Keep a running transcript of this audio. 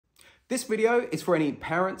This video is for any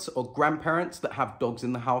parents or grandparents that have dogs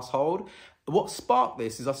in the household. What sparked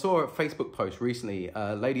this is I saw a Facebook post recently.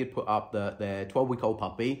 A lady had put up that their 12-week-old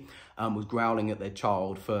puppy was growling at their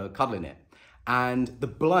child for cuddling it. And the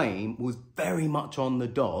blame was very much on the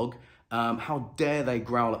dog. How dare they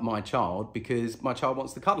growl at my child because my child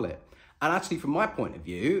wants to cuddle it? And actually, from my point of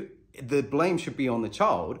view, the blame should be on the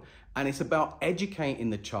child. And it's about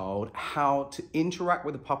educating the child how to interact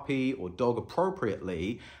with a puppy or dog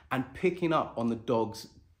appropriately and picking up on the dog's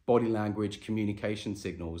body language communication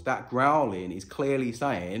signals. That growling is clearly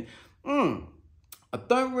saying, I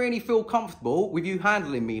don't really feel comfortable with you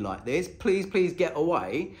handling me like this. Please, please get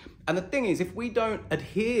away. And the thing is, if we don't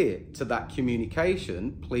adhere to that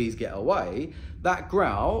communication, please get away, that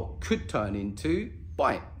growl could turn into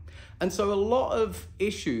bite. And so a lot of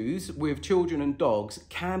issues with children and dogs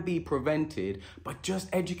can be prevented by just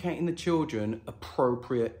educating the children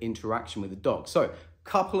appropriate interaction with the dog. So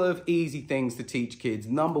couple of easy things to teach kids.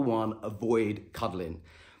 Number one, avoid cuddling.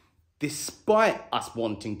 Despite us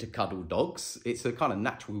wanting to cuddle dogs, it's a kind of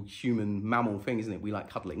natural human mammal thing, isn't it? We like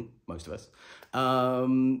cuddling, most of us.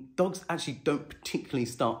 Dogs actually don't particularly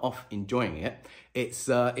start off enjoying it. It's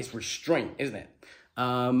restraint, isn't it?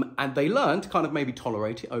 And they learn to kind of maybe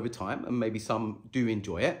tolerate it over time, and maybe some do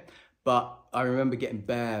enjoy it. But I remember getting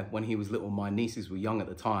Bear when he was little. My nieces were young at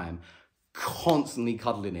the time, constantly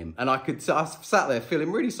cuddling him. And I sat there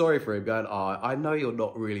feeling really sorry for him, going, oh, I know you're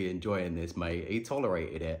not really enjoying this, mate. He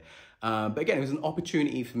tolerated it. But again, it was an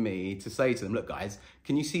opportunity for me to say to them, look, guys,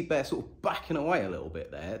 can you see Bear sort of backing away a little bit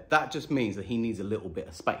there? That just means that he needs a little bit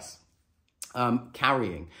of space.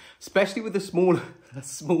 Carrying, especially with the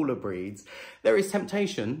smaller breeds, there is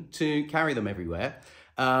temptation to carry them everywhere.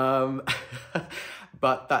 But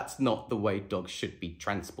that's not the way dogs should be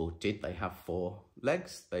transported. They have 4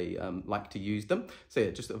 legs. They like to use them. So yeah,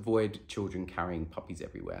 just avoid children carrying puppies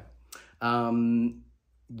everywhere.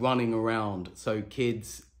 Running around. So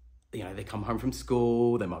kids, you know, they come home from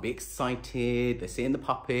school, they might be excited, they're seeing the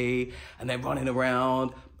puppy and they're running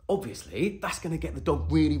around. Obviously, that's going to get the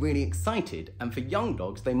dog really, really excited. And for young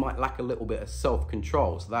dogs, they might lack a little bit of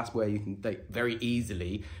self-control. So that's where they very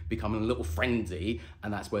easily become in a little frenzy.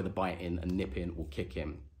 And that's where the biting and nipping will kick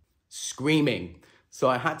in. Screaming. So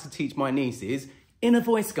I had to teach my nieces in a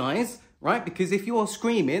voice, guys, right? Because if you're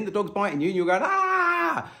screaming, the dog's biting you and you're going,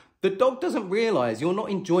 ah! The dog doesn't realize you're not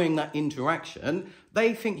enjoying that interaction.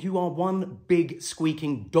 They think you are one big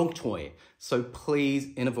squeaking dog toy. So please,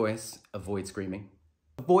 in a voice, avoid screaming.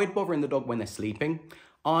 Avoid bothering the dog when they're sleeping.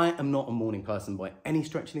 I am not a morning person by any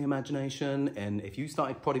stretch of the imagination. And if you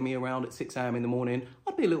started prodding me around at 6 a.m. in the morning,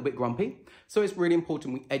 I'd be a little bit grumpy. So it's really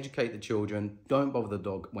important we educate the children, don't bother the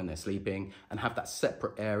dog when they're sleeping, and have that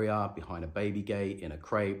separate area behind a baby gate in a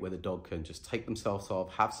crate where the dog can just take themselves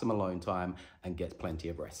off, have some alone time, and get plenty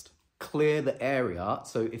of rest. Clear the area.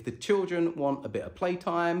 So if the children want a bit of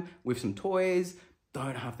playtime with some toys,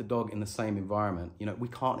 don't have the dog in the same environment. You know, we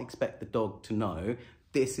can't expect the dog to know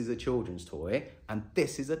this is a children's toy and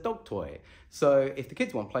this is a dog toy. So if the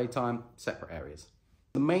kids want playtime, separate areas.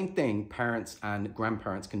 The main thing parents and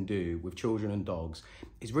grandparents can do with children and dogs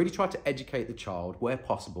is really try to educate the child where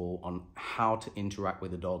possible on how to interact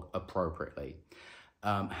with the dog appropriately.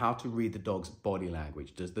 How to read the dog's body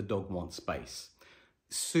language. Does the dog want space?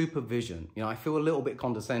 Supervision. You know, I feel a little bit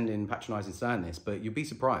condescending, patronizing saying this, but you'd be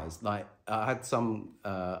surprised. Like, I had some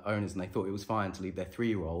owners and they thought it was fine to leave their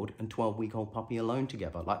 3-year-old and 12-week-old puppy alone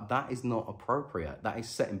together. Like, that is not appropriate. That is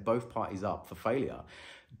setting both parties up for failure.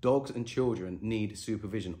 Dogs and children need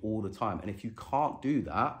supervision all the time. And if you can't do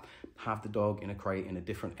that, have the dog in a crate in a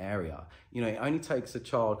different area. You know, it only takes a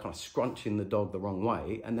child kind of scrunching the dog the wrong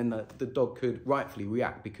way, and then the dog could rightfully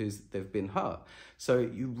react because they've been hurt. So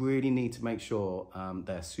you really need to make sure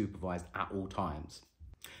they're supervised at all times.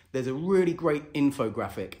 There's a really great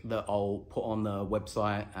infographic that I'll put on the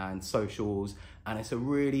website and socials, and it's a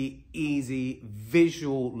really easy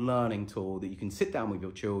visual learning tool that you can sit down with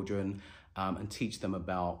your children and teach them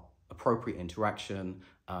about appropriate interaction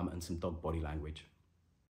and some dog body language.